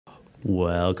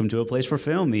Welcome to A Place for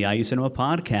Film, the IU Cinema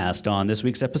podcast. On this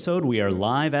week's episode, we are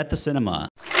live at the cinema.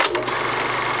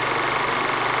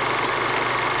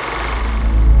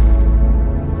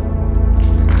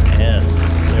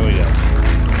 Yes, there we go.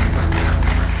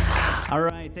 All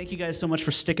right, thank you guys so much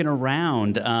for sticking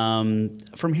around.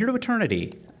 From Here to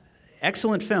Eternity,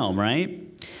 excellent film,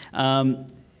 right? The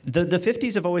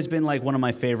 50s have always been like one of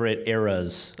my favorite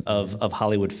eras of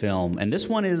Hollywood film, and this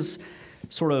one is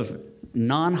sort of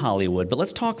non-Hollywood. But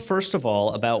let's talk first of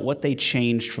all about what they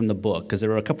changed from the book, because there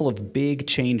were a couple of big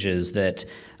changes that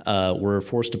were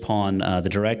forced upon the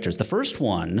directors. The first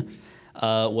one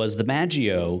was the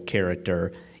Maggio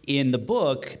character. In the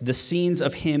book, the scenes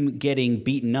of him getting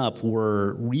beaten up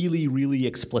were really, really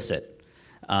explicit.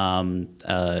 And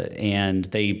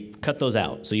they cut those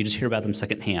out, so you just hear about them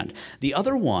secondhand. The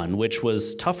other one, which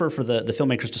was tougher for the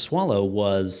filmmakers to swallow,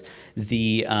 was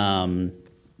the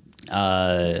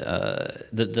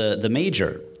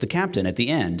major, the captain at the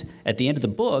end. At the end of the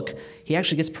book, he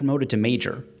actually gets promoted to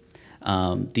major.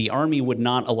 The army would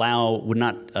not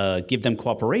give them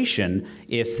cooperation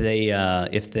if they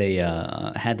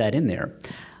had that in there.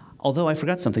 Although I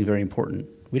forgot something very important.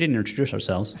 We didn't introduce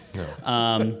ourselves.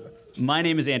 No. My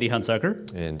name is Andy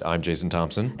Hunsucker. And I'm Jason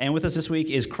Thompson. And with us this week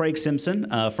is Craig Simpson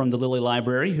from the Lilly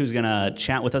Library, who's going to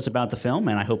chat with us about the film,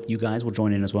 and I hope you guys will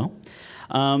join in as well.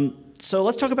 So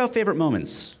let's talk about favorite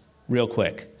moments real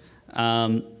quick.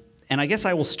 And I guess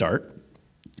I will start.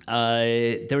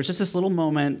 There was just this little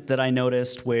moment that I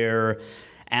noticed where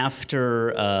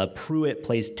after Pruitt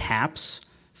plays taps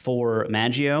for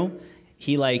Maggio,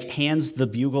 he like hands the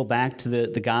bugle back to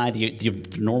the guy,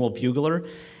 the normal bugler,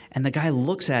 and the guy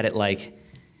looks at it like,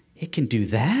 it can do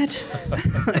that?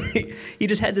 He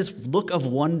just had this look of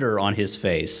wonder on his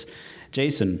face.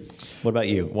 Jason, what about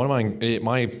you? One of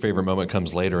my favorite moment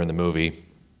comes later in the movie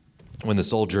when the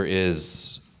soldier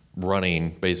is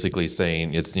running, basically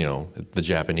saying it's, the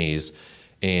Japanese,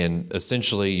 and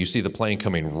essentially you see the plane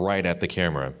coming right at the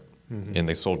camera, and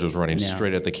the soldier's running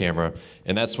straight at the camera,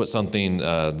 and that's what something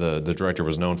the director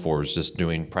was known for, was just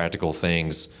doing practical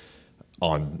things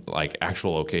on like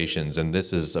actual locations, and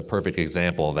this is a perfect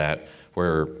example of that,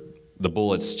 where the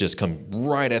bullets just come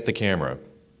right at the camera.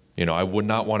 I would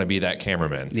not want to be that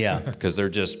cameraman. Yeah. Because they're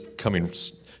just coming,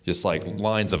 just like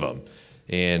lines of them.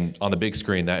 And on the big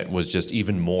screen, that was just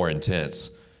even more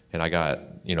intense. And I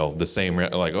got, the same,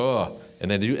 like, oh.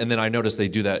 And then I noticed they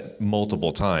do that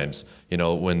multiple times,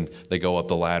 when they go up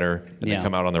the ladder and they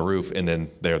come out on the roof, and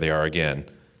then there they are again.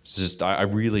 It's just, I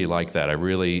really like that.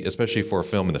 Especially for a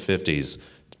film in the 50s,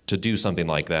 to do something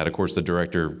like that. Of course, the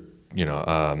director,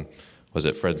 was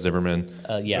it Fred Zimmerman?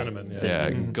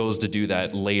 Zimmerman, goes to do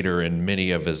that later in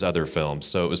many of his other films.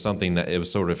 So it was something that, it was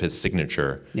sort of his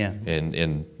signature. Yeah. And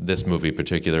in this movie in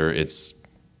particular, it's,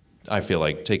 I feel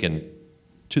like, taken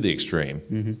to the extreme.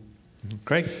 Mm-hmm.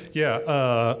 Craig? Yeah,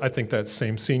 I think that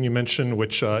same scene you mentioned,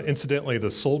 which incidentally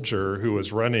the soldier who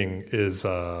was running is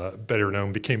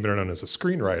became better known as a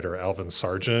screenwriter, Alvin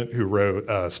Sargent, who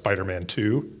wrote Spider-Man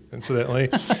 2, incidentally,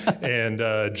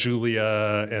 and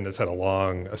Julia, and has had a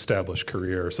long established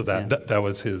career. So that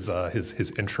was his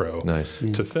intro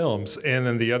to films. And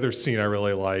then the other scene I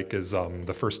really like is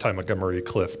the first time Montgomery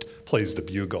Clift plays the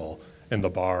bugle in the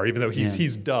bar, even though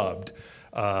he's dubbed.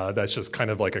 That's just kind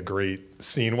of like a great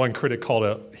scene. One critic called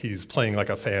it, he's playing like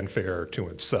a fanfare to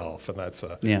himself, and that's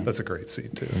a great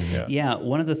scene too. Yeah,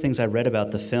 one of the things I read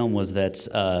about the film was that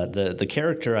the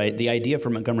character, the idea for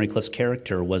Montgomery Clift's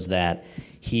character was that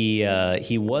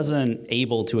he wasn't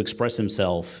able to express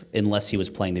himself unless he was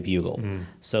playing the bugle.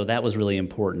 So that was really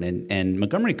important. And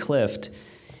Montgomery Clift,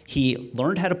 he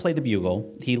learned how to play the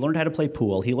bugle, he learned how to play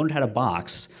pool, he learned how to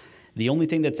box. The only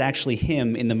thing that's actually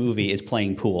him in the movie is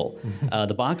playing pool.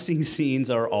 The boxing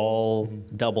scenes are all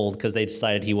doubled because they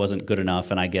decided he wasn't good enough,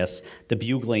 and I guess the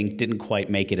bugling didn't quite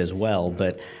make it as well.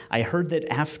 But I read that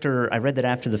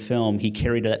after the film, he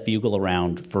carried that bugle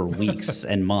around for weeks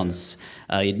and months.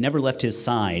 It never left his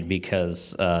side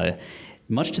because,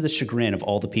 much to the chagrin of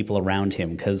all the people around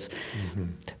him, because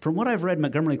from what I've read,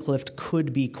 Montgomery Clift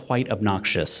could be quite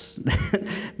obnoxious.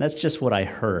 That's just what I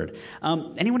heard.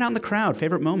 Anyone out in the crowd,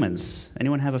 favorite moments?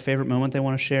 Anyone have a favorite moment they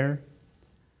want to share?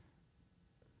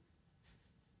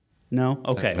 No?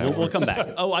 Okay, we'll come back.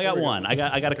 Oh, I got one. I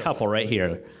got a couple right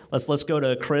here. Let's go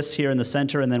to Chris here in the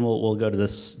center, and then we'll go to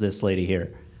this lady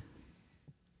here.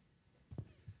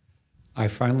 I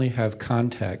finally have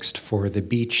context for the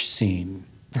beach scene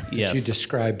that you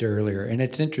described earlier. And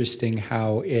it's interesting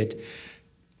how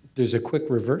there's a quick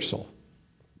reversal.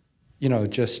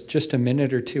 Just a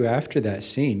minute or two after that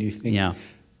scene, you think,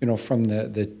 from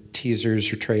the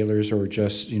teasers or trailers or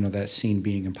just, that scene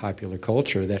being in popular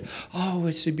culture that, oh,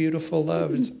 it's a beautiful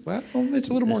love. Well, it's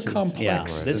a little more complex. Yeah,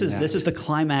 this is the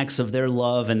climax of their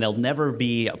love, and they'll never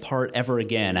be apart ever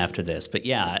again after this. But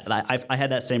yeah, I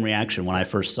had that same reaction when I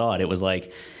first saw it. It was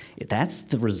like, that's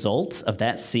the result of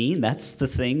that scene. That's the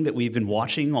thing that we've been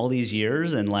watching all these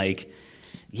years, and like,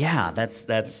 yeah,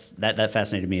 that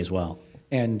fascinated me as well.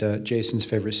 And Jason's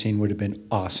favorite scene would have been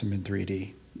awesome in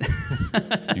 3D.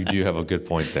 You do have a good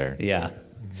point there. Yeah.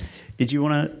 Did you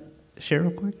want to share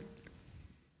real quick?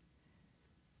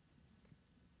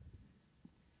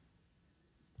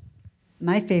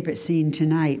 My favorite scene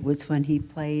tonight was when he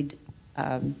played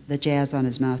the jazz on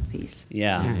his mouthpiece.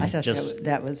 Yeah. I thought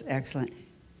that was excellent.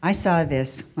 I saw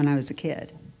this when I was a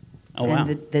kid. Oh, wow.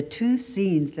 And the two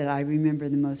scenes that I remember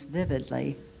the most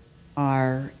vividly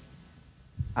are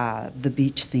the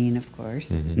beach scene, of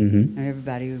course. And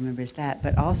everybody remembers that.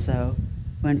 But also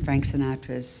when Frank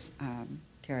Sinatra's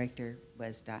character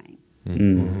was dying.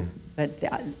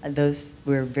 But those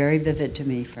were very vivid to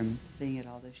me from seeing it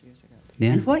all those years ago.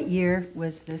 Yeah. And what year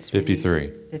was this? 53.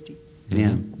 50.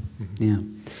 Yeah. Yeah.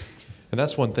 And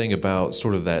that's one thing about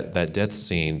sort of that death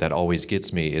scene that always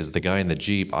gets me is the guy in the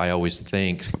Jeep I always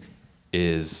think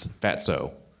is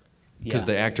Fatso. Because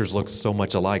the actors look so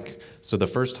much alike. So the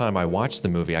first time I watched the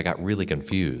movie, I got really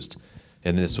confused.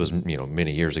 And this was,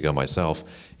 many years ago myself.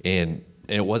 And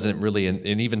it wasn't really, and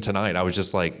even tonight, I was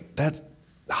just like, that's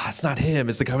not him.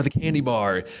 It's the guy with the candy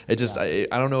bar. It just, I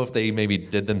don't know if they maybe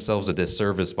did themselves a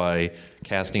disservice by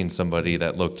casting somebody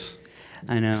that looked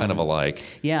kind of alike.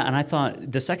 Yeah, and I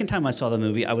thought, the second time I saw the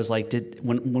movie, I was like,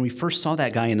 when we first saw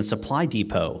that guy in the supply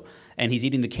depot, and he's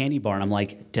eating the candy bar, and I'm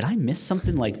like, did I miss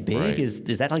something like big? Right.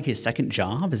 Is that like his second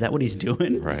job? Is that what he's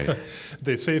doing? Right.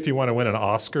 They say if you want to win an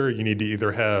Oscar, you need to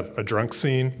either have a drunk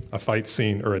scene, a fight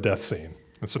scene, or a death scene.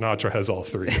 And Sinatra has all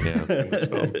three in this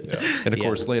film. Yeah. And of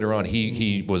course, later on,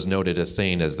 he was noted as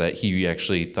saying as that he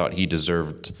actually thought he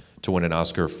deserved to win an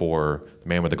Oscar for The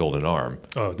Man with the Golden Arm,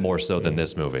 more so than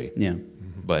this movie. Yeah.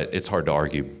 But it's hard to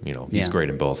argue, he's great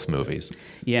in both movies.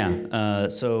 Yeah.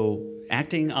 So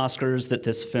acting Oscars that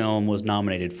this film was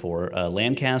nominated for,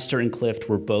 Lancaster and Clift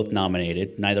were both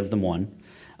nominated. Neither of them won.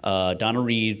 Donna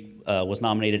Reed was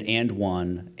nominated and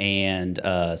won, and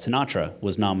Sinatra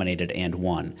was nominated and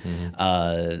won.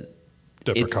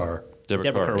 Deborah Carr.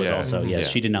 Deborah Carr was also, yes.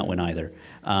 Yeah. She did not win either.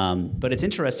 But it's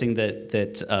interesting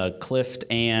that Clift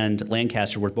and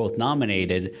Lancaster were both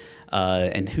nominated.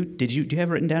 And do you have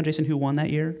written down, Jason, who won that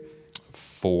year?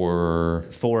 For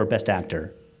Best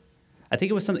Actor. I think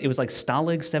it was like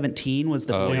Stalag 17 was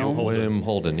the film. William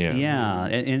Holden, yeah. Yeah,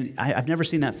 and I've never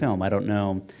seen that film. I don't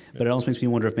know, but it almost makes me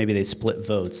wonder if maybe they split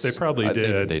votes. They probably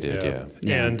did. They did,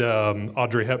 yeah. And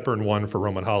Audrey Hepburn won for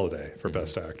Roman Holiday for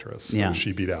Best Actress. So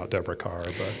she beat out Deborah Carr.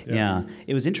 But yeah,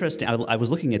 it was interesting. I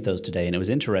was looking at those today, and it was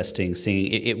interesting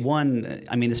seeing it won.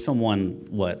 I mean, this film won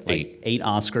what, like eight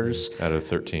Oscars out of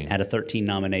 13. Out of 13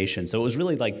 nominations. So it was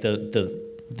really like the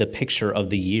picture of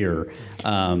the year.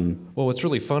 Well, what's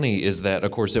really funny is that,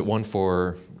 of course, it won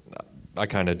for. I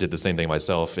kind of did the same thing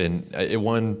myself, and it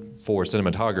won for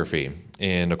cinematography.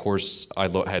 And of course, I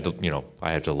had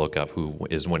to look up who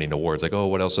is winning awards. Like,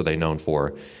 what else are they known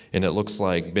for? And it looks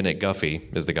like Bennett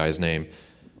Guffey is the guy's name.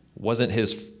 Wasn't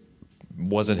his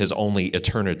only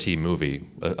Eternity movie,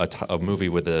 a movie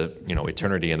with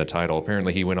Eternity in the title.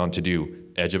 Apparently, he went on to do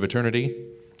Edge of Eternity,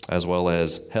 as well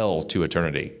as Hell to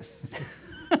Eternity.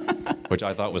 Which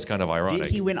I thought was kind of ironic.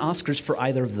 Did he win Oscars for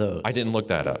either of those? I didn't look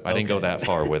that up. I didn't go that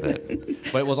far with it.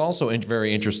 But what was also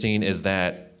very interesting is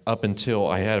that up until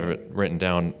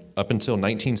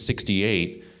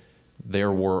 1968,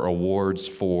 there were awards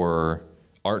for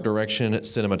art direction,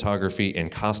 cinematography,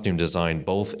 and costume design,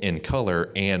 both in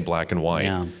color and black and white.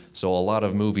 Yeah. So a lot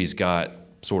of movies got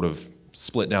sort of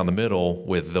split down the middle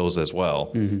with those as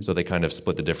well. So they kind of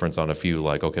split the difference on a few,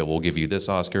 like, okay, we'll give you this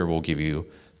Oscar, we'll give you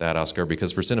that Oscar,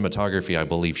 because for cinematography, I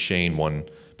believe Shane won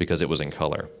because it was in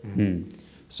color.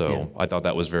 So I thought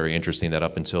that was very interesting that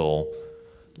up until,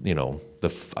 I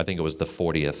think it was the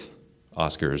 40th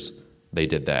Oscars, they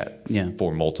did that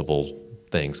for multiple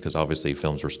things, because obviously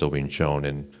films were still being shown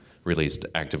and released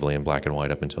actively in black and white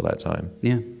up until that time.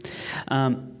 Yeah.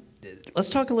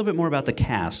 Let's talk a little bit more about the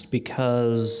cast,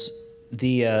 because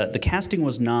the casting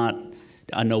was not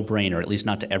a no-brainer, at least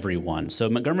not to everyone. So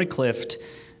Montgomery Clift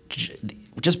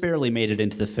just barely made it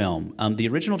into the film. The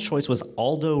original choice was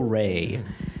Aldo Ray,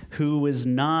 who was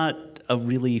not a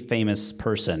really famous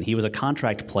person. He was a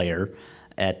contract player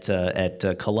at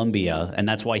Columbia, and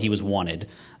that's why he was wanted.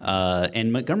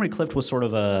 And Montgomery Clift was sort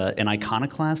of an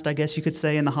iconoclast, I guess you could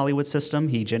say, in the Hollywood system.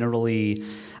 He generally,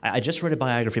 I just read a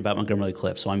biography about Montgomery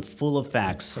Clift, so I'm full of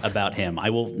facts about him. I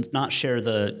will not share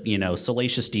the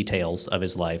salacious details of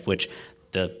his life, which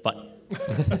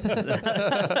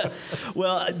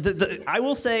well, I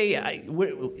will say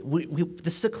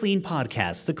this is a clean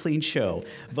podcast, it's a clean show,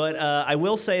 but I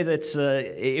will say that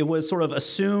it was sort of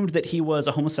assumed that he was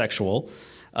a homosexual.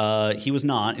 He was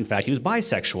not. In fact, he was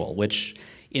bisexual, which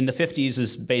in the 50s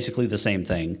is basically the same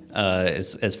thing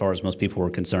as far as most people were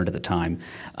concerned at the time.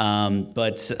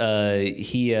 But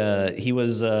he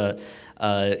was.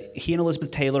 He and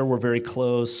Elizabeth Taylor were very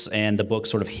close, and the book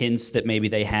sort of hints that maybe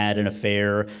they had an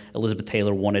affair. Elizabeth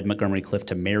Taylor wanted Montgomery Clift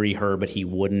to marry her, but he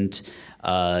wouldn't.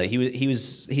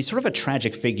 He's sort of a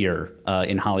tragic figure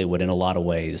in Hollywood in a lot of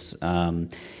ways.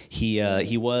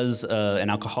 He was an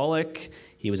alcoholic.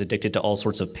 He was addicted to all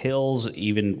sorts of pills,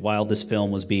 even while this film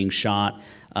was being shot.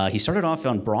 He started off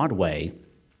on Broadway,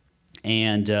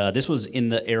 and this was in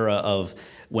the era of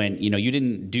when you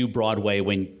didn't do Broadway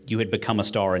when you had become a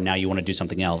star and now you want to do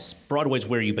something else. Broadway's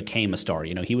where you became a star.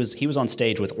 He was on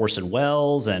stage with Orson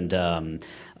Welles and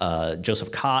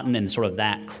Joseph Cotton and sort of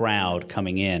that crowd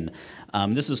coming in.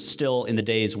 This is still in the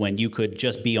days when you could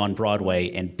just be on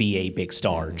Broadway and be a big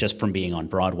star just from being on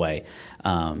Broadway.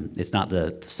 It's not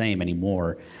the same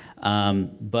anymore.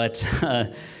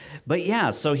 But yeah,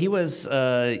 so he was,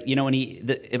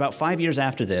 and about 5 years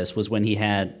after this was when he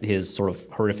had his sort of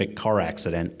horrific car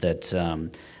accident that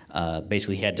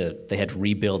basically they had to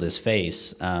rebuild his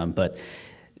face. But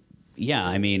yeah,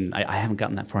 I mean, I haven't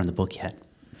gotten that far in the book yet.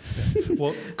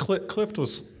 Well, Clift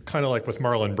was kind of like with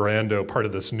Marlon Brando, part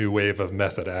of this new wave of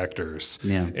method actors.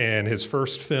 Yeah. And his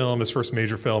first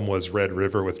major film was Red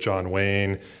River with John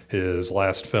Wayne. His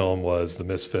last film was The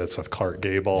Misfits with Clark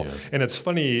Gable. Yeah. And it's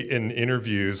funny, in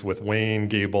interviews with Wayne,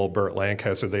 Gable, Burt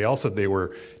Lancaster, they all said they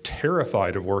were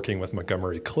terrified of working with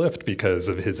Montgomery Clift because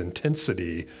of his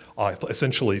intensity,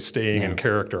 essentially staying in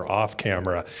character off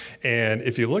camera. And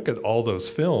if you look at all those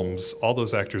films, all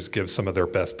those actors give some of their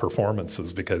best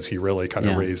performances because he really kind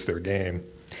of raised their game.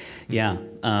 Yeah.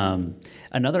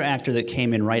 Another actor that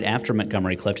came in right after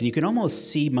Montgomery Clift, and you can almost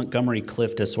see Montgomery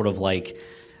Clift as sort of like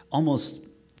almost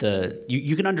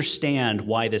you can understand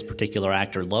why this particular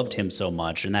actor loved him so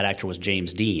much, and that actor was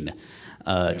James Dean.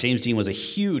 James Dean was a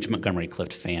huge Montgomery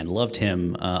Clift fan, loved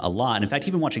him a lot. And in fact,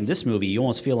 even watching this movie, you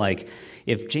almost feel like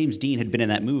if James Dean had been in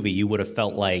that movie, you would have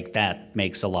felt like that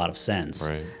makes a lot of sense.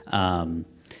 Right.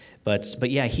 But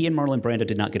yeah, he and Marlon Brando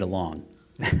did not get along.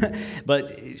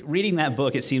 But reading that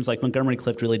book, it seems like Montgomery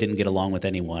Clift really didn't get along with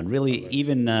anyone. Really,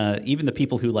 even the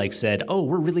people who said, "Oh,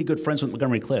 we're really good friends with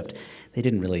Montgomery Clift," they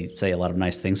didn't really say a lot of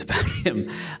nice things about him.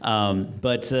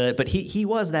 But he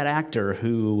was that actor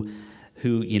who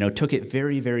took it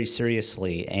very, very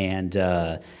seriously, and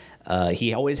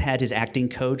he always had his acting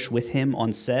coach with him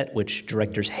on set, which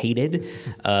directors hated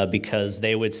because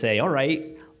they would say, "All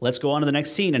right, let's go on to the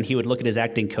next scene," and he would look at his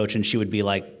acting coach, and he would be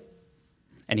like,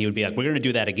 "We're going to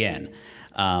do that again."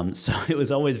 So it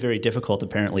was always very difficult,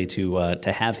 apparently, to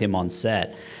have him on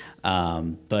set.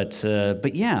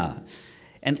 But yeah,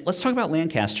 and let's talk about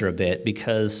Lancaster a bit,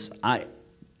 because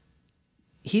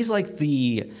he's like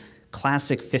the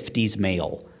classic 50s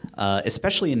male,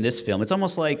 especially in this film. It's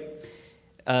almost like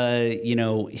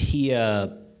if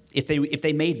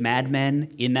they made Mad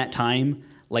Men in that time.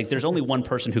 Like, there's only one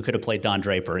person who could have played Don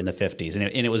Draper in the 50s, and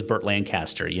it was Burt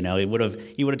Lancaster. He would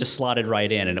have just slotted right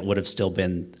in, and it would have still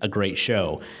been a great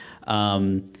show.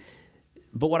 But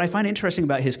what I find interesting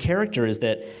about his character is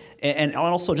that, and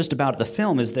also just about the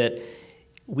film, is that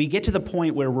we get to the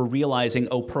point where we're realizing,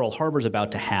 oh, Pearl Harbor's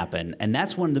about to happen, and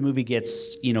that's when the movie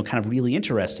gets, kind of really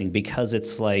interesting, because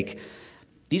it's like,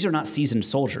 these are not seasoned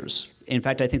soldiers. In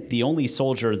fact, I think the only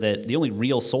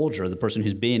real soldier, the person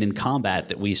who's been in combat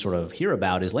that we sort of hear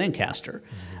about, is Lancaster.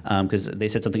 Because they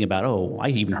said something about, oh, I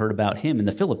even heard about him in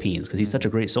the Philippines because he's such a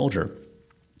great soldier.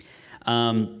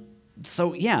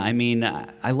 So, yeah, I mean,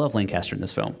 I love Lancaster in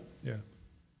this film. Yeah.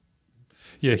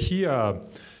 Yeah,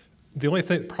 the only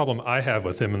problem I have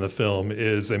with him in the film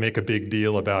is they make a big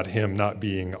deal about him not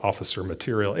being officer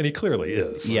material, and he clearly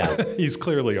is. Yeah. He's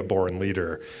clearly a born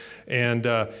leader. And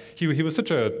he was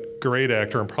such a great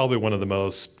actor, and probably one of the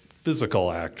most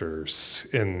physical actors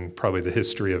in probably the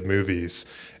history of movies,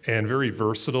 and very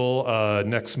versatile.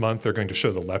 Next month, they're going to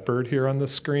show The Leopard here on the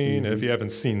screen. And if you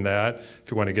haven't seen that,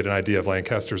 if you want to get an idea of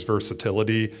Lancaster's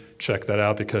versatility, check that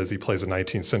out, because he plays a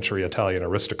 19th century Italian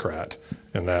aristocrat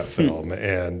in that film,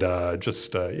 and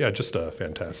just a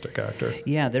fantastic actor.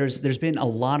 Yeah, there's been a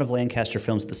lot of Lancaster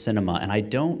films at the cinema, and I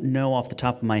don't know off the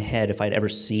top of my head if I'd ever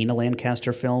seen a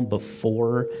Lancaster film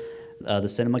before the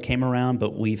cinema came around,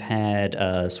 but we've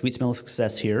had Sweet Smell of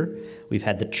Success here. We've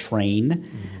had The Train.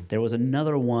 There was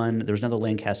another one. There was another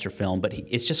Lancaster film, but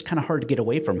it's just kind of hard to get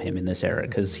away from him in this era,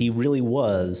 because he really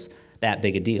was that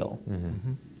big a deal.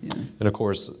 Yeah. And of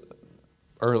course,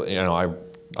 early,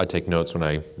 I take notes when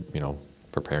I,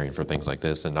 preparing for things like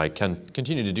this, and I can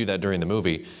continue to do that during the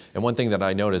movie. And one thing that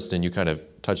I noticed, and you kind of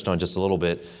touched on just a little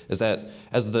bit, is that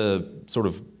as the sort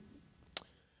of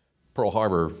Pearl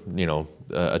Harbor,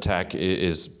 attack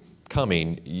is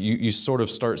coming, you sort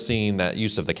of start seeing that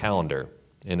use of the calendar.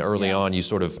 And early on, you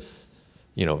sort of,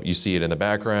 you see it in the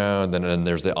background, and then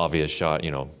there's the obvious shot,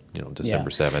 December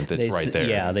 7th, it's right there.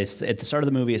 Yeah, at the start of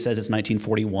the movie, it says it's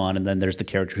 1941, and then there's the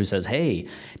character who says, hey,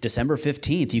 December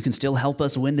 15th, you can still help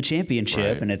us win the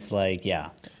championship. Right. And it's like, yeah.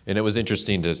 And it was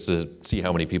interesting to see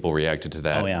how many people reacted to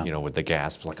that, with the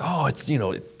gasp, like, oh, it's,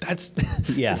 that's,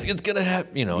 it's going to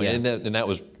happen, and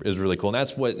that is really cool. And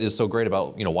that's what is so great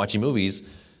about, watching movies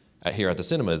here at the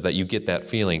cinema, is that you get that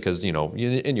feeling, because,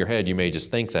 in your head, you may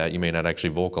just think that, you may not actually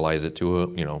vocalize it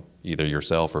to, either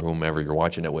yourself or whomever you're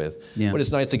watching it with. Yeah. But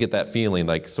it's nice to get that feeling,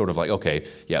 like, sort of like, okay,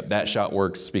 yeah, that shot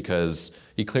works because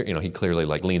he clearly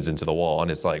like leans into the wall, and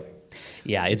it's like,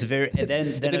 yeah, it's very. And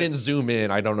then they didn't zoom in.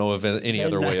 I don't know of any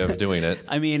other way of doing it.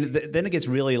 I mean, then it gets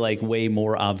really like way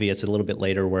more obvious a little bit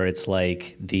later, where it's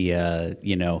like the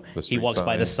he walks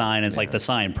by the sign, and it's like the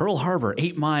sign, Pearl Harbor,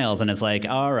 8 miles, and it's like,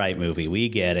 all right, movie, we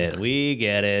get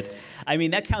it. I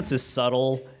mean, that counts as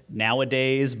subtle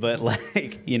nowadays, but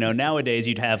like, nowadays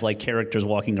you'd have like characters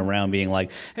walking around being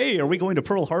like, hey, are we going to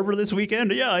Pearl Harbor this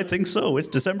weekend? Yeah, I think so. It's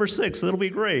December 6th. It'll be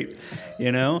great.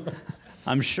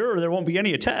 I'm sure there won't be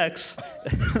any attacks.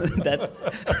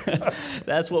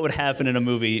 That's what would happen in a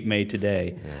movie made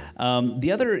today. Yeah.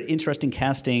 The other interesting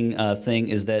casting thing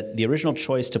is that the original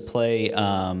choice to play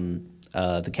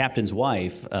the captain's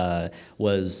wife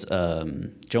was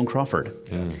Joan Crawford.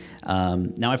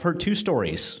 Now, I've heard 2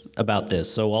 stories about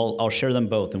this, so I'll share them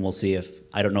both, and we'll see if,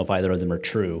 I don't know if either of them are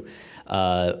true.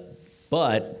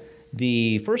 But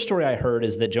the first story I heard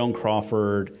is that Joan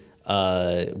Crawford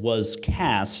was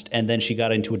cast, and then she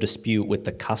got into a dispute with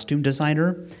the costume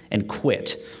designer and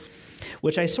quit,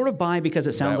 which I sort of buy, because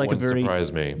it sounds like a very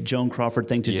Joan Crawford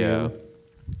thing to do.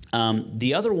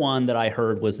 The other one that I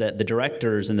heard was that the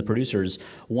directors and the producers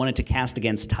wanted to cast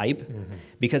against type,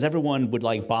 because everyone would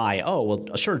like buy, oh,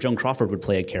 well, sure, Joan Crawford would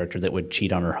play a character that would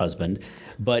cheat on her husband,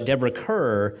 but Deborah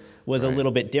Kerr was a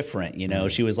little bit different,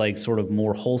 She was like sort of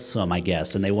more wholesome, I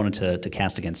guess, and they wanted to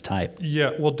cast against type.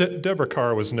 Yeah, well, Deborah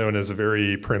Kerr was known as a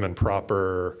very prim and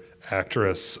proper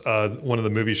actress. One of the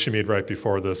movies she made right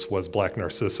before this was Black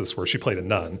Narcissus, where she played a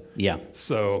nun. Yeah.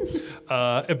 So,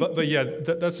 but yeah,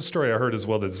 that's the story I heard as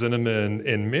well, that Zinnemann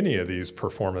in many of these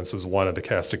performances wanted to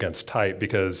cast against type,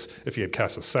 because if he had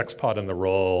cast a sex pot in the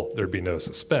role, there'd be no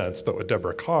suspense. But with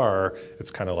Deborah Kerr, it's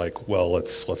kind of like, well,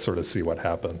 let's sort of see what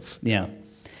happens. Yeah.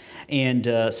 And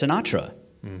Sinatra.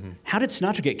 How did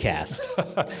Sinatra get cast?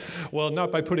 Well,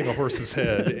 not by putting a horse's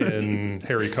head in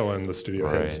Harry Cohen, the studio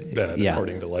head's bed,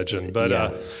 according to legend. But,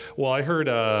 well, I heard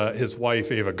his wife,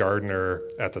 Ava Gardner,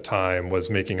 at the time was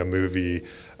making a movie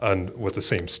with the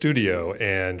same studio,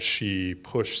 and she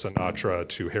pushed Sinatra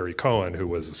to Harry Cohen, who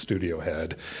was the studio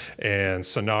head. And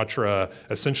Sinatra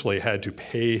essentially had to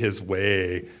pay his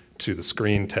way to the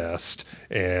screen test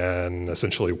and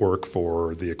essentially work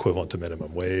for the equivalent to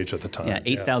minimum wage at the time. Yeah,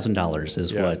 $8,000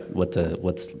 is what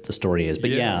the story is. But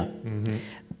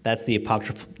that's the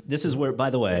apocryphal. This is where,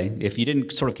 by the way, if you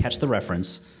didn't sort of catch the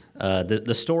reference,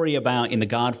 the story about in The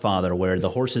Godfather where the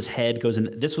horse's head goes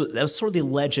in. That was sort of the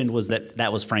legend, was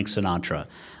that was Frank Sinatra,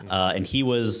 and he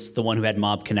was the one who had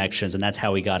mob connections, and that's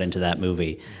how he got into that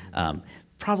movie.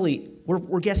 Probably,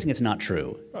 we're guessing it's not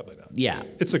true. Probably not. Yeah.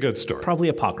 It's a good story. Probably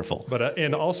apocryphal. But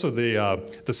and also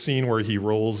the scene where he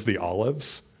rolls the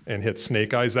olives and hits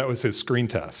Snake Eyes, that was his screen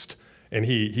test. And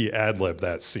he ad-libbed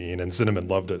that scene, and Zinnemann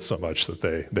loved it so much that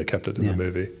they kept it in the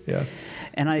movie. Yeah.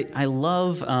 And I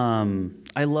love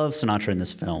Sinatra in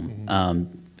this film.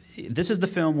 this is the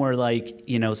film where, like,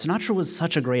 you know, Sinatra was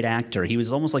such a great actor. He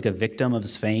was almost like a victim of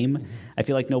his fame. Mm-hmm. I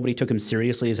feel like nobody took him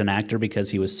seriously as an actor because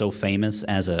he was so famous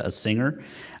as a singer.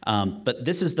 But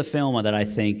this is the film that I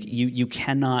think you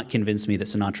cannot convince me that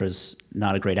Sinatra's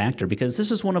not a great actor, because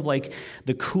this is one of, like,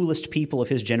 the coolest people of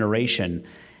his generation,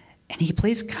 and he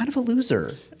plays kind of a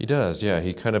loser. He does, yeah.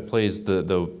 He kind of plays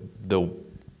the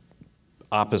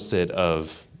opposite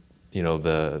of, you know,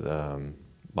 the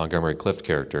Montgomery Clift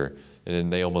character. And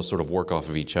then they almost sort of work off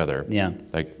of each other. Yeah.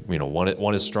 Like, you know,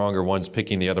 one is stronger, one's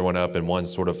picking the other one up, and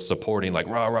one's sort of supporting, like,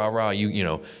 rah, rah, rah, you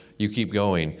know, you keep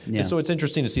going. Yeah. And so it's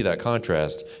interesting to see that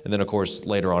contrast. And then, of course,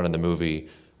 later on in the movie,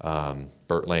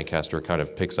 Burt Lancaster kind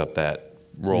of picks up that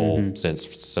role, since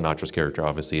Sinatra's character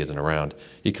obviously isn't around.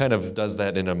 He kind of does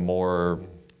that in a more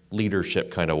leadership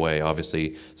kind of way,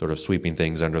 obviously sort of sweeping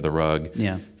things under the rug.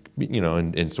 Yeah. You know,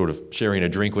 and sort of sharing a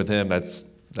drink with him,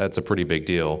 that's a pretty big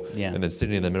deal. Yeah. And then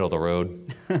sitting in the middle of the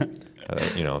road,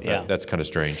 you know, that's kind of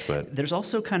strange. But there's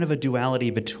also kind of a duality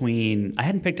between, I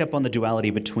hadn't picked up on the duality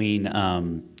between,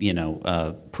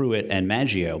 Pruitt and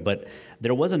Maggio, but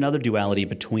there was another duality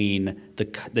between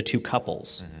the two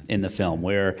couples in the film,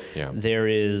 where there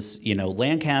is, you know,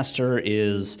 Lancaster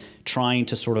is trying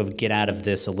to sort of get out of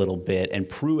this a little bit, and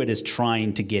Pruitt is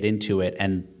trying to get into it,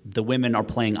 and the women are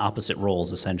playing opposite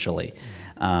roles, essentially.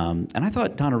 And I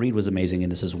thought Donna Reed was amazing in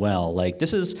this as well. Like,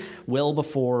 this is well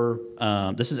before,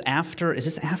 this is after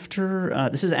It's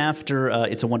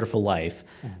a Wonderful Life,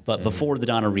 but before the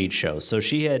Donna Reed show. So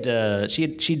she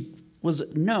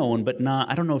was known, but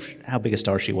not, I don't know how big a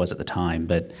star she was at the time,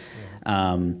 but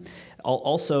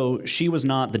also she was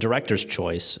not the director's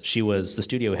choice. She was the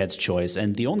studio head's choice.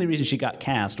 And the only reason she got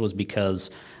cast was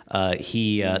because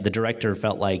the director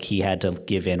felt like he had to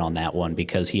give in on that one,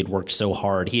 because he had worked so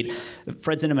hard.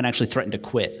 Fred Zinnemann actually threatened to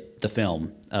quit the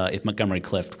film if Montgomery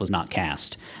Clift was not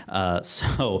cast.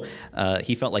 So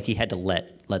he felt like he had to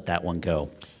let that one go.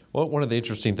 Well, one of the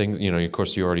interesting things, you know, of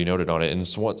course, you already noted on it, and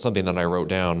something that I wrote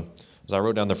down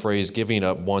the phrase "giving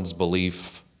up one's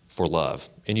belief for love,"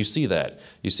 and you see that.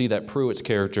 You see that Pruitt's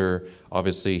character,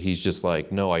 obviously, he's just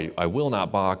like, no, I will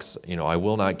not box. You know, I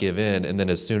will not give in. And then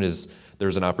as soon as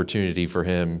there's an opportunity for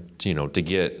him to, you know, to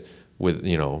get with,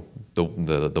 you know,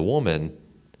 the woman,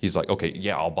 he's like, okay,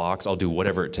 yeah, I'll box. I'll do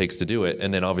whatever it takes to do it.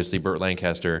 And then obviously Burt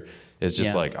Lancaster is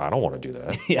just like, I don't want to do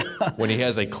that. Yeah. When he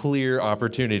has a clear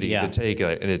opportunity to take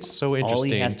it, and it's so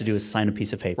interesting. All he has to do is sign a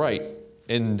piece of paper. Right.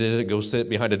 And go sit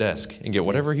behind a desk and get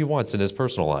whatever he wants in his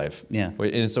personal life. Yeah.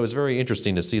 And so it's very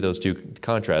interesting to see those two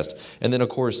contrast. And then, of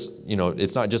course, you know,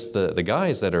 it's not just the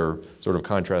guys that are sort of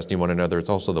contrasting one another, it's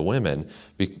also the women.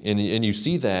 And you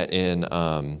see that in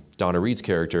Donna Reed's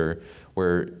character,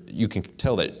 where you can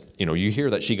tell that, you know, you hear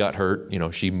that she got hurt. You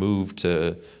know, she moved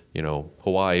to, you know,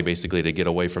 Hawaii basically to get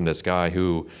away from this guy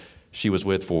who she was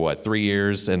with for 3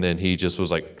 years, and then he just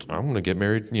was like, I'm going to get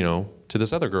married, you know, to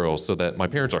this other girl so that my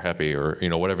parents are happy, or, you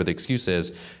know, whatever the excuse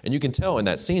is. And you can tell in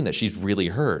that scene that she's really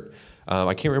hurt.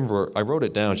 I can't remember, I wrote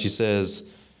it down. She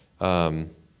says,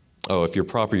 if you're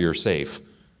proper, you're safe.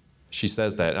 She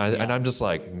says that, and I'm just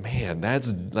like, man,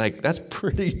 that's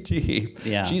pretty deep.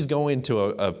 Yeah. She's going to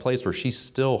a place where she's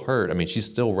still hurt. I mean, she's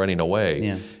still running away.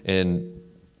 Yeah. And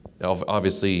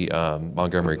obviously,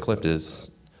 Montgomery Clift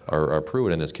or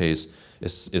Pruitt in this case,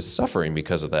 is suffering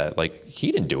because of that. Like,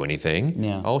 he didn't do anything.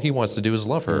 Yeah. All he wants to do is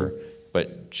love her,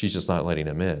 but she's just not letting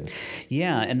him in.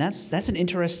 Yeah, and that's an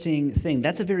interesting thing.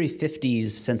 That's a very 50s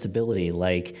sensibility.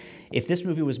 Like, if this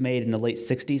movie was made in the late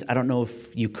 60s, I don't know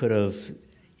if you could have,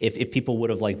 if people would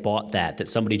have, like, bought that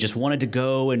somebody just wanted to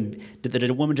go, and that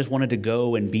a woman just wanted to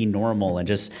go and be normal and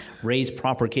just raise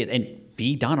proper kids and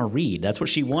be Donna Reed. That's what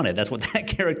she wanted. That's what that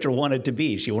character wanted to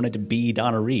be. She wanted to be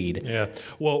Donna Reed. Yeah.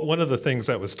 Well, one of the things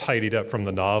that was tidied up from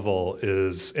the novel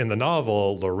is, in the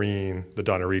novel, Lorene, the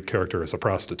Donna Reed character, is a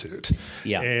prostitute.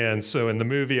 Yeah. And so in the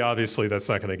movie, obviously, that's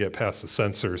not going to get past the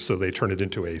censors, so they turn it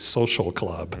into a social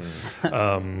club,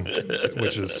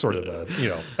 which is sort of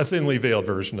a thinly veiled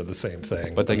version of the same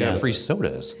thing. But they got free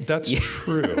sodas. That's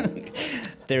true.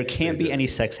 There can't be any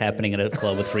sex happening at a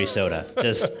club with free soda.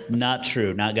 Just not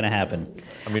true. Not going to happen.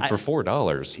 I mean, for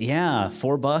 $4. Yeah,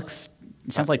 $4.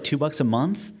 It sounds like $2 a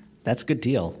month. That's a good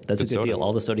deal. That's a good deal.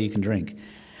 All the soda you can drink.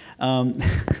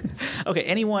 Okay.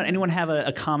 Anyone have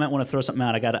a comment? Want to throw something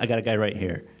out? I got a guy right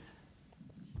here.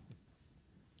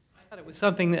 I thought it was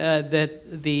something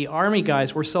that the Army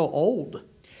guys were so old.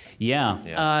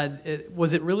 Yeah.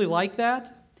 Was it really like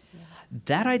that?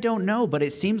 That I don't know, but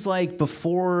it seems like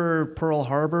before Pearl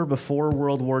Harbor, before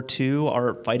World War II,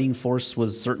 our fighting force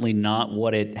was certainly not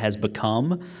what it has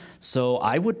become. So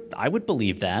I would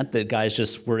believe that guys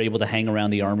just were able to hang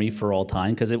around the Army for all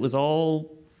time, because it was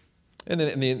all And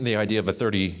then the idea of a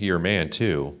 30-year man,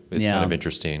 too, is kind of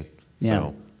interesting. Yeah.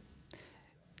 So.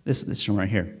 This one right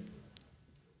here.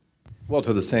 Well,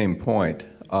 to the same point,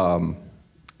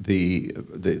 the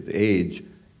age,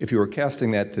 if you were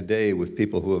casting that today with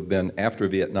people who have been after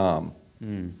Vietnam,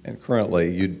 and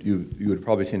currently you would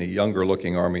probably seen a younger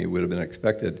looking army would have been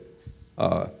expected.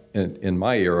 In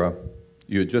my era,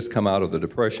 you had just come out of the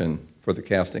Depression for the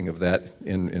casting of that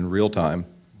in real time,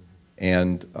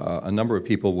 and a number of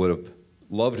people would have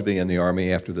loved to be in the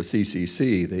Army after the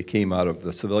CCC. They came out of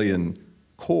the civilian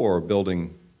corps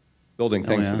building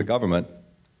things for the government.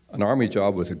 An Army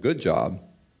job was a good job,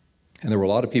 and there were a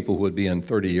lot of people who would be in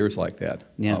 30 years like that.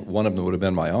 Yeah. One of them would have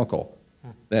been my uncle.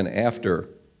 Then after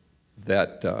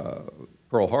that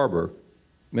Pearl Harbor,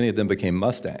 many of them became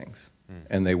Mustangs,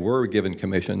 and they were given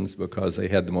commissions because they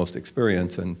had the most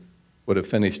experience and would have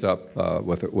finished up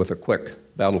with a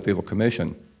quick battlefield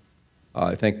commission.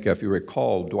 I think, if you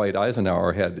recall, Dwight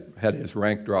Eisenhower had his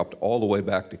rank dropped all the way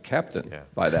back to captain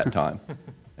by that time.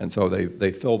 And so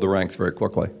they filled the ranks very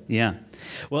quickly. Yeah.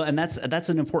 Well, and that's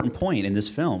an important point in this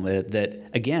film, that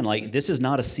again, like, this is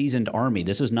not a seasoned army.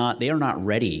 They are not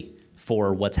ready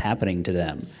for what's happening to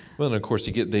them. Well, and of course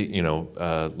you get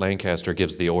Lancaster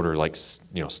gives the order, like,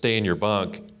 stay in your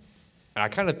bunk. I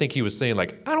kind of think he was saying,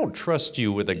 like, I don't trust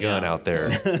you with a gun out there.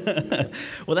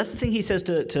 Well, that's the thing he says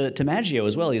to Maggio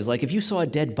as well. He's like, if you saw a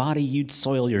dead body, you'd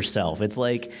soil yourself. It's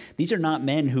like, these are not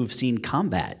men who've seen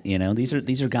combat.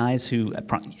 These are guys who,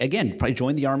 again, probably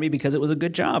joined the Army because it was a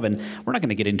good job, and we're not going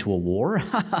to get into a war.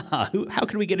 How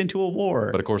can we get into a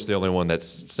war? But of course, the only one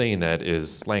that's saying that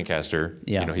is Lancaster.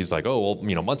 Yeah. He's like, oh,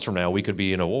 well, months from now we could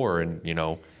be in a war, and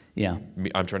yeah,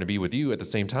 I'm trying to be with you at the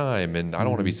same time, and I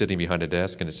don't want to be sitting behind a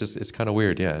desk, and it's kind of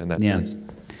weird, in that sense.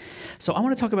 So I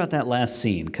want to talk about that last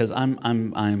scene, because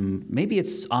I'm maybe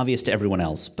it's obvious to everyone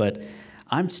else, but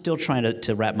I'm still trying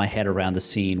to wrap my head around the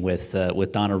scene with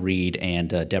Donna Reed and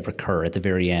Deborah Kerr at the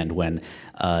very end, when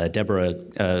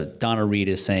Donna Reed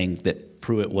is saying that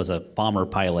Pruitt was a bomber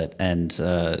pilot and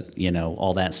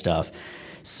all that stuff.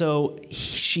 So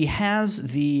she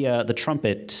has the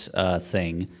trumpet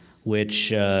thing,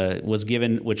 which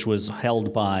was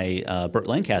held by Burt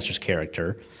Lancaster's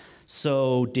character.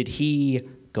 So did he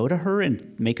go to her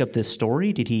and make up this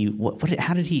story? Did he?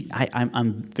 How did he?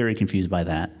 I'm very confused by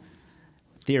that.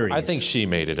 Theories. I think she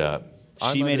made it up.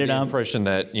 She made it up. Impression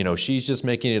that she's just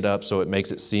making it up, so it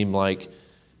makes it seem like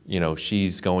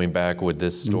she's going back with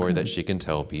this story that she can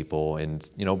tell people, and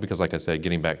because, like I said,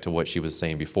 getting back to what she was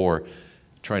saying before,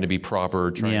 trying to be proper,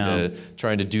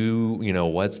 trying to do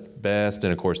what's best,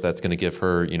 and of course that's going to give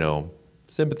her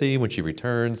sympathy when she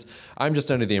returns. I'm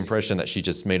just under the impression that she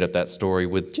just made up that story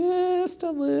with just a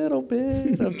little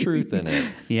bit of truth in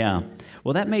it. Yeah.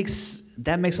 Well, that makes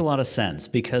a lot of sense,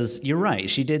 because you're right.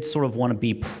 She did sort of want to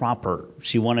be proper.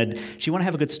 She wanted to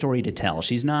have a good story to tell.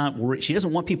 She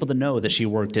doesn't want people to know that she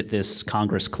worked at this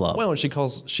Congress club. Well, and she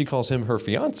calls him her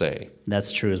fiance.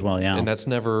 That's true as well. Yeah. And that's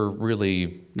never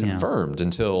really confirmed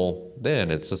until then.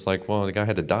 It's just like, well, the guy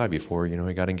had to die before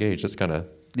he got engaged. That's kind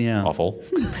of awful.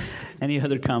 Any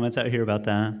other comments out here about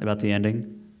that? About the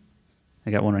ending?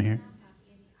 I got one right here.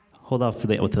 Hold off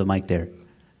with the mic there.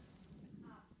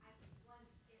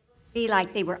 Be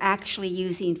like they were actually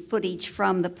using footage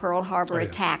from the Pearl Harbor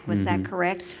attack. Was that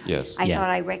correct? Yes. I thought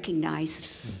I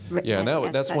recognized. Yeah,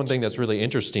 and that's one thing that's really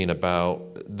interesting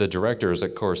about the director is,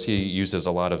 of course, he uses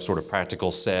a lot of sort of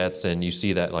practical sets, and you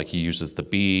see that, like, he uses the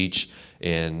beach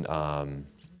and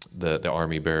the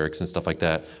Army barracks and stuff like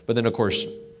that. But then, of course,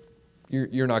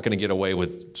 you're not going to get away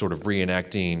with sort of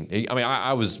reenacting. I mean,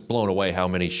 I was blown away how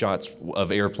many shots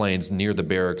of airplanes near the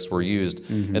barracks were used.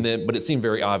 But it seemed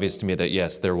very obvious to me that,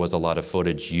 yes, there was a lot of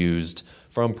footage used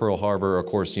from Pearl Harbor. Of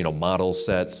course, model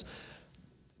sets.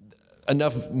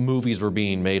 Enough movies were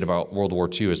being made about World War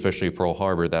II, especially Pearl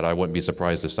Harbor, that I wouldn't be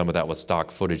surprised if some of that was stock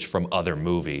footage from other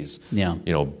movies,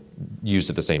 used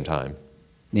at the same time.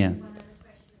 Yeah.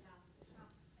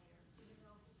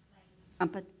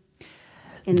 Trumpet.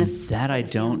 That I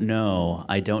don't know.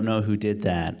 I don't know who did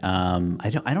that.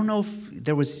 I don't know if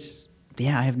there was.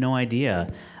 Yeah, I have no idea.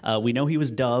 We know he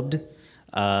was dubbed,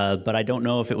 but I don't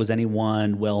know if it was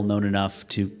anyone well known enough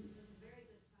to.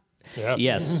 Yeah.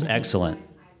 Yes, excellent.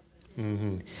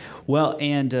 Well,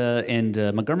 and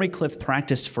Montgomery Clift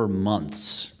practiced for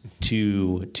months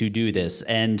to do this,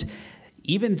 and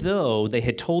even though they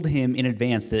had told him in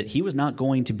advance that he was not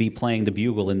going to be playing the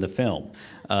bugle in the film.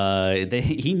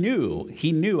 He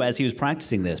knew as he was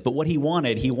practicing this, but what he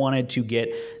wanted to get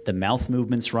the mouth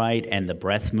movements right and the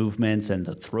breath movements and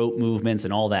the throat movements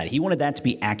and all that. He wanted that to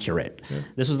be accurate. Yeah.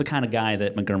 This was the kind of guy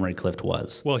that Montgomery Clift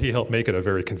was. Well, he helped make it a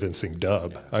very convincing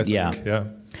dub, I think. Yeah.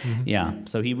 Mm-hmm. Yeah.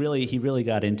 So he really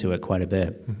got into it quite a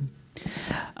bit.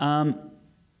 Mm-hmm.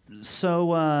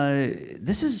 So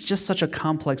this is just such a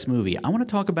complex movie. I want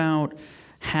to talk about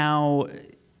how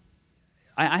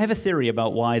I have a theory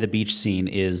about why the beach scene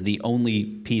is the only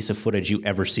piece of footage you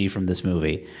ever see from this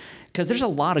movie. Because there's a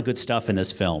lot of good stuff in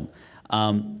this film.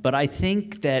 But I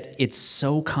think that it's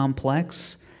so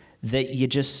complex that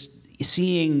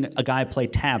seeing a guy play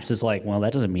taps is like, well,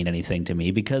 that doesn't mean anything to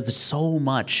me because so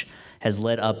much has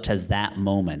led up to that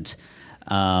moment.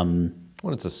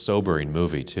 Well, it's a sobering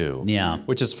movie too. Yeah,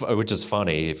 which is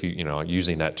funny if you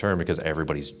using that term because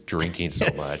everybody's drinking so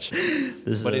much.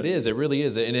 But it really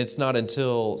is, and it's not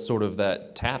until sort of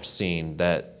that tap scene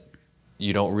that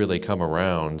you don't really come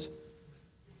around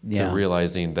to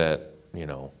realizing that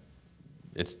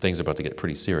things are about to get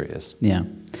pretty serious. Yeah.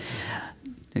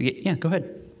 Yeah. Go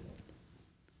ahead.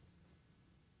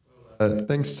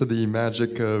 Thanks to the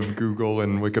magic of Google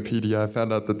and Wikipedia, I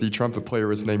found out that the trumpet player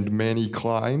was named Manny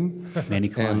Klein. Manny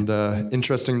Klein. And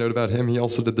interesting note about him, he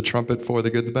also did the trumpet for the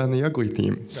Good, the Bad, and the Ugly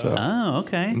theme. So,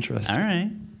 okay. Interesting. All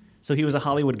right. So he was a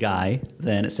Hollywood guy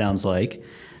then, it sounds like.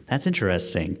 That's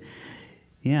interesting.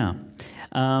 Yeah.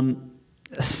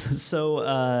 So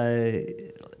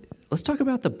let's talk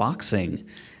about the boxing.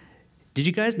 Did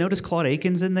you guys notice Claude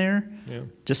Akins in there? Yeah.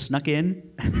 Just snuck in.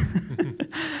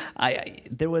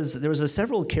 There was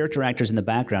several character actors in the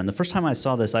background. The first time I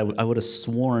saw this, I would have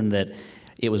sworn that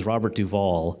it was Robert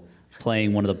Duvall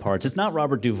playing one of the parts. It's not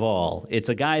Robert Duvall. It's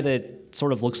a guy that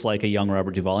sort of looks like a young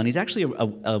Robert Duvall, and he's actually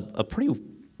a pretty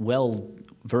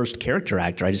well-versed character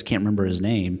actor. I just can't remember his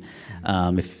name.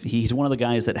 If he's one of the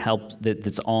guys that helps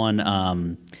that's on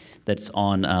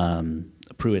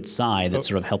Pruitt's side that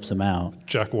sort of helps him out.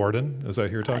 Jack Warden, is that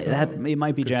who you're talking about? It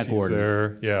might be Jack Warden.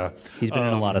 There, yeah. He's been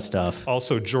in a lot of stuff.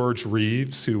 Also, George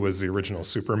Reeves, who was the original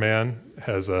Superman,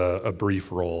 has a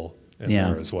brief role in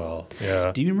there as well.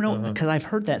 Yeah. Do you know? Because I've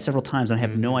heard that several times, and I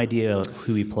have no idea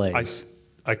who he plays.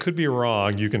 I could be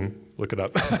wrong. You can look it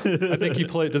up. I think he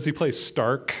played. Does he play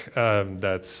Stark?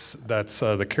 That's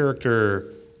the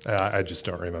character. I just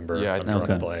don't remember. Yeah, I'm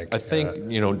drawing a blank. I think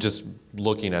just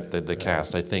looking at the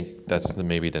cast, I think that's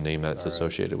maybe the name that's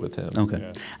associated with him. Okay,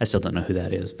 yeah. I still don't know who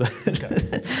that is, but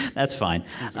that's fine.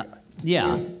 So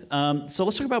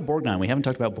let's talk about Borgnine. We haven't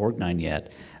talked about Borgnine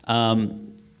yet.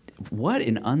 What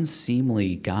an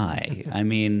unseemly guy. I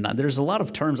mean, there's a lot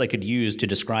of terms I could use to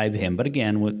describe him, but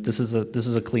again, this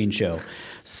is a clean show.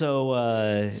 So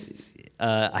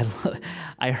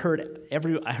I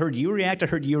heard you react. I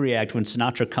heard you react when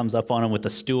Sinatra comes up on him with the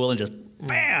stool and just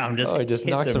bam, he just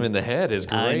knocks him in the head. Is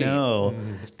great. I know.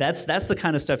 That's the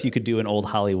kind of stuff you could do in old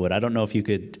Hollywood. I don't know if you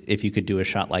could do a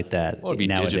shot like that. Well, it'd be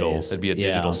nowadays. digital. It'd be a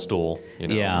digital stool.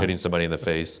 Hitting somebody in the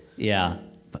face. Yeah.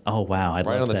 Oh wow!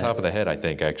 Right on the top of the head, I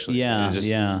think. Actually.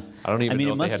 Yeah. I don't even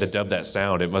know if they had to dub that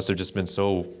sound. It must have just been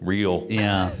so real.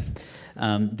 Yeah.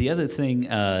 The other thing,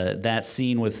 that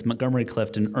scene with Montgomery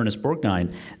Clift and Ernest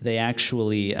Borgnine, they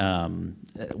actually,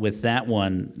 with that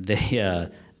one,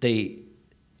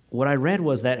 what I read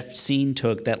was that scene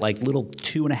took, that like little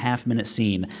 2.5-minute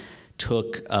scene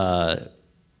took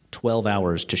 12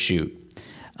 hours to shoot.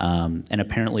 And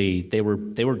apparently they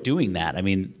were doing that. I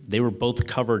mean, they were both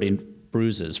covered in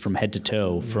bruises from head to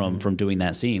toe from doing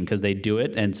that scene, because they'd do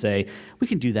it and say, we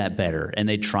can do that better, and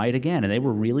they'd try it again, and they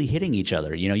were really hitting each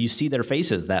other. You see their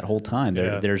faces that whole time.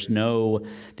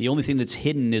 The only thing that's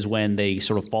hidden is when they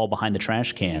sort of fall behind the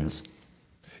trash cans.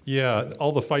 Yeah,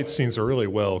 all the fight scenes are really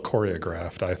well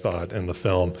choreographed, I thought, in the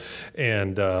film.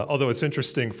 And although it's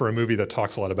interesting for a movie that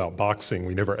talks a lot about boxing,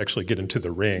 we never actually get into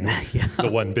the ring. The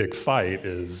one big fight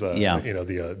is,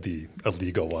 the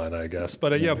illegal one, I guess.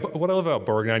 But what I love about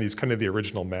Borgnine, he's kind of the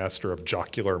original master of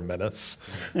jocular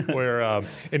menace, where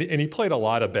and he played a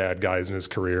lot of bad guys in his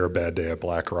career, Bad Day at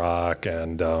Black Rock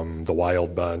and The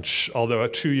Wild Bunch. Although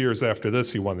 2 years after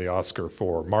this, he won the Oscar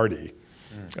for Marty.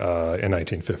 In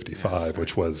 1955,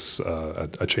 which was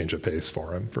a change of pace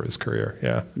for him for his career.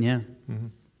 Yeah. Yeah. Mm-hmm.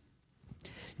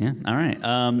 Yeah. All right.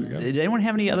 Did anyone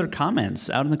have any other comments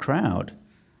out in the crowd?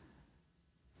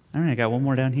 All right, I got one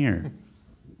more down here.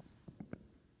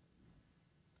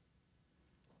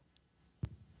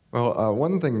 Well,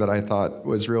 one thing that I thought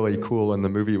was really cool in the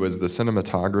movie was the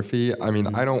cinematography. I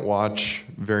mean, I don't watch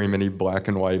very many black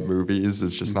and white movies.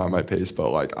 It's just not my pace.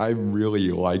 But I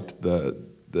really liked the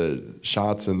the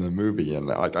shots in the movie, and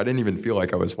like I didn't even feel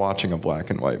like I was watching a black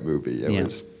and white movie. It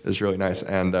was really nice.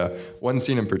 And one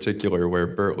scene in particular where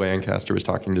Burt Lancaster was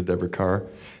talking to Deborah Carr,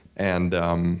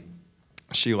 and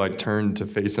she like turned to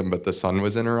face him, but the sun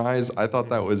was in her eyes. I thought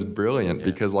that was brilliant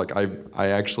because like I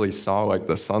actually saw like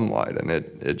the sunlight, and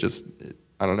it just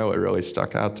I don't know, it really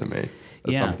stuck out to me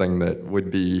as something that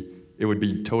would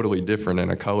be totally different in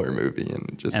a color movie,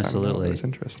 and just absolutely, I don't know, it was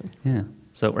interesting. Yeah.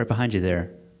 So right behind you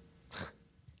there.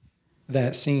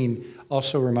 That scene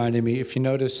also reminded me, if you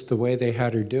notice the way they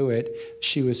had her do it,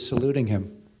 she was saluting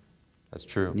him. That's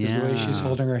true. Because the way she's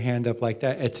holding her hand up like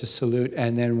that, it's a salute.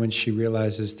 And then when she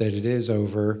realizes that it is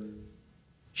over,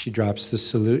 she drops the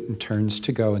salute and turns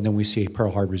to go. And then we see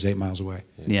Pearl Harbor's 8 miles away.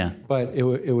 Yeah. But it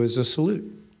was a salute.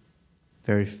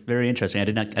 Very, very interesting. I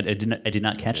did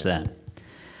not catch that.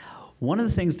 One of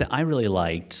the things that I really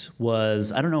liked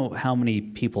was, I don't know how many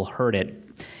people heard it.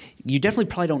 You definitely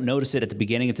probably don't notice it at the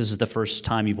beginning if this is the first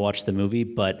time you've watched the movie,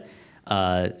 but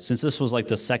since this was like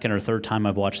the second or third time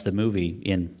I've watched the movie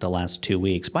in the last 2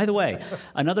 weeks. By the way,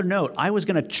 another note, I was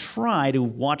going to try to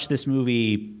watch this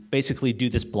movie, basically do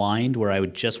this blind, where I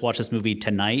would just watch this movie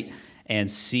tonight and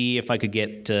see if I could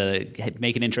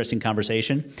make an interesting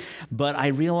conversation. But I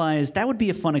realized that would be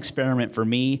a fun experiment for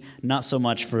me, not so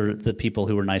much for the people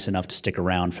who were nice enough to stick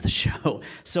around for the show.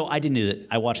 So I didn't do that.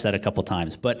 I watched that a couple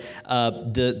times. But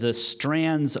the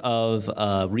strands of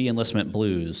re-enlistment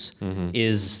blues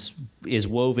is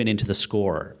woven into the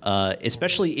score,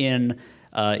 especially in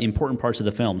important parts of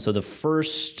the film. So the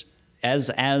first, as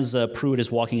Pruitt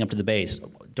is walking up to the base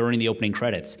during the opening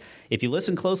credits, if you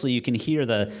listen closely, you can hear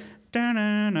the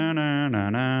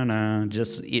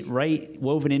just right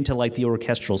woven into like the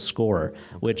orchestral score,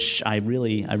 which I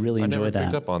really enjoy that. I never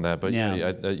picked up on that, but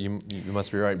you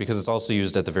must be right, because it's also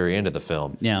used at the very end of the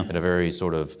film in a very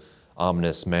sort of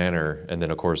ominous manner, and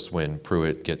then of course when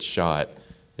Pruitt gets shot,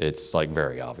 it's like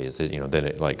very obvious. Then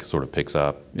it like sort of picks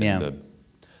up. And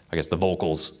I guess the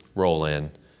vocals roll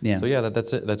in. Yeah. So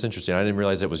that's interesting. I didn't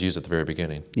realize it was used at the very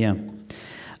beginning. Yeah.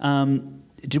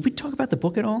 Did we talk about the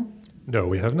book at all? No,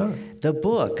 we have not. The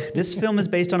book. This film is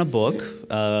based on a book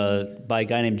by a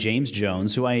guy named James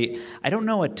Jones, who I don't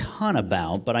know a ton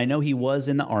about, but I know he was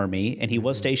in the Army, and he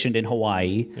was stationed in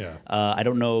Hawaii. Yeah. I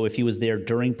don't know if he was there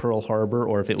during Pearl Harbor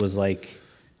or if it was like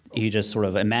he just sort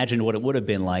of imagined what it would have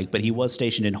been like, but he was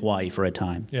stationed in Hawaii for a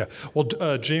time. Yeah.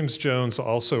 Well, James Jones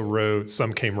also wrote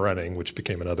Some Came Running, which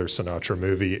became another Sinatra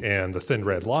movie, and The Thin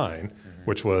Red Line,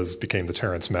 which became the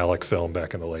Terrence Malick film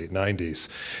back in the late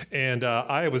 90s. And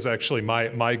I was actually,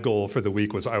 my goal for the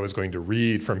week was I was going to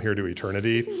read From Here to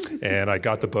Eternity, and I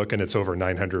got the book, and it's over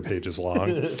 900 pages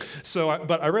long.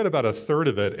 But I read about a third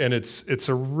of it, and it's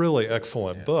a really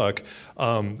excellent book.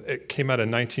 It came out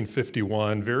in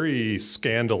 1951, very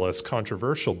scandalous,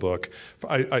 controversial book,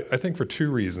 I think for two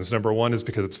reasons. Number one is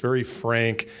because it's very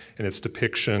frank in its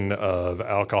depiction of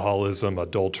alcoholism,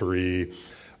 adultery,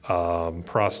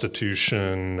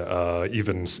 prostitution,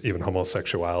 even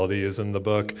homosexuality is in the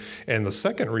book. And the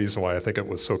second reason why I think it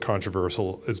was so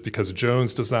controversial is because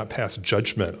Jones does not pass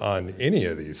judgment on any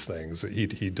of these things.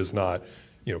 He does not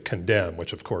condemn,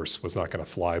 which of course was not going to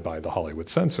fly by the Hollywood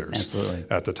censors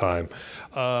at the time.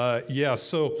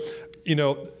 So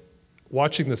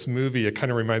watching this movie, it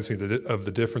kind of reminds me of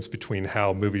the difference between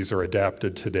how movies are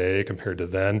adapted today compared to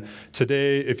then.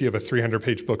 Today, if you have a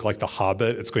 300-page book like The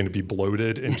Hobbit, it's going to be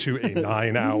bloated into a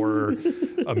 9-hour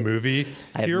movie.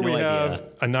 Here we have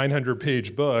a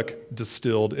 900-page book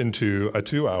distilled into a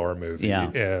 2-hour movie,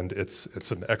 and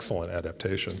it's an excellent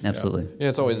adaptation. Absolutely. Yeah,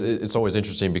 it's always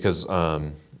interesting because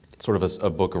sort of a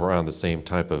book around the same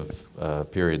type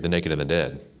of period, The Naked and the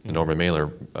Dead. The Norman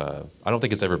Mailer, I don't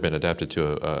think it's ever been adapted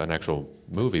to an actual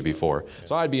movie before.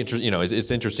 So I'd be interested, it's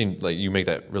interesting, like you make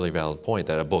that really valid point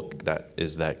that a book that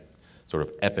is that sort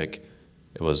of epic,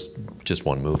 it was just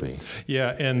one movie.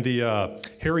 Yeah, and the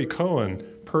Harry Cohen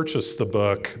purchased the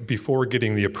book before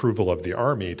getting the approval of the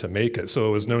Army to make it. So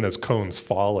it was known as Cohen's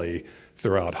Folly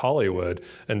throughout Hollywood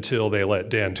until they let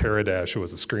Dan Teradash, who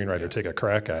was a screenwriter, take a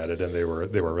crack at it, and they were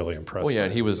really impressed. Well, yeah,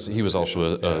 and he was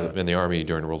also in the Army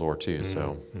during World War II,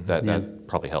 so that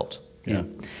probably helped.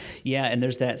 Yeah, and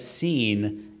there's that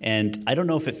scene, and I don't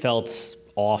know if it felt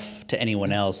off to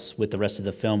anyone else with the rest of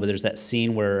the film, but there's that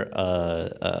scene where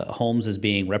Holmes is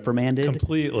being reprimanded.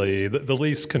 Completely, the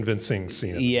least convincing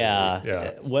scene.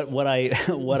 What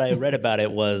I read about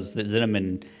it was that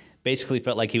Zinnemann basically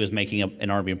felt like he was making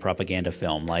an Army propaganda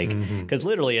film, like because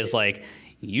literally it's like,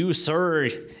 you sir,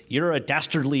 you're a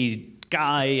dastardly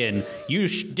guy, and you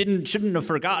shouldn't have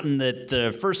forgotten that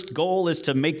the first goal is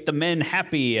to make the men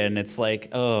happy. And it's like,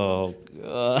 oh,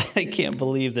 I can't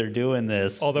believe they're doing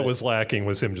this. All that was lacking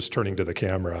was him just turning to the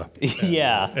camera.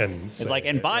 And it's like,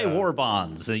 and buy war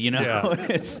bonds, you know?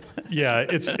 Yeah.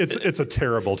 it's a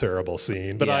terrible, terrible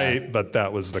scene. But but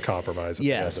that was the compromise.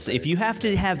 Yes, if you have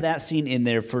to have that scene in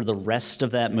there for the rest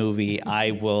of that movie,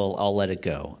 I'll let it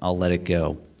go. I'll let it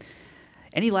go.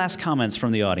 Any last comments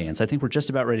from the audience? I think we're just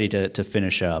about ready to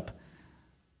finish up.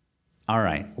 All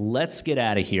right, let's get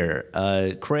out of here.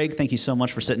 Craig, thank you so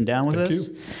much for sitting down with us.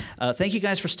 Thank you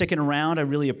guys for sticking around. I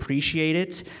really appreciate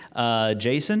it.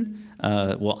 Jason,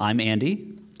 well, I'm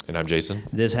Andy. And I'm Jason.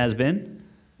 This has been,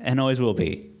 and always will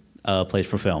be, A Place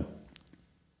for Film.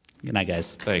 Good night,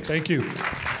 guys. Thanks. Thank you.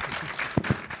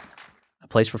 A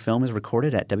Place for Film is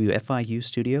recorded at WFIU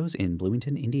Studios in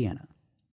Bloomington, Indiana.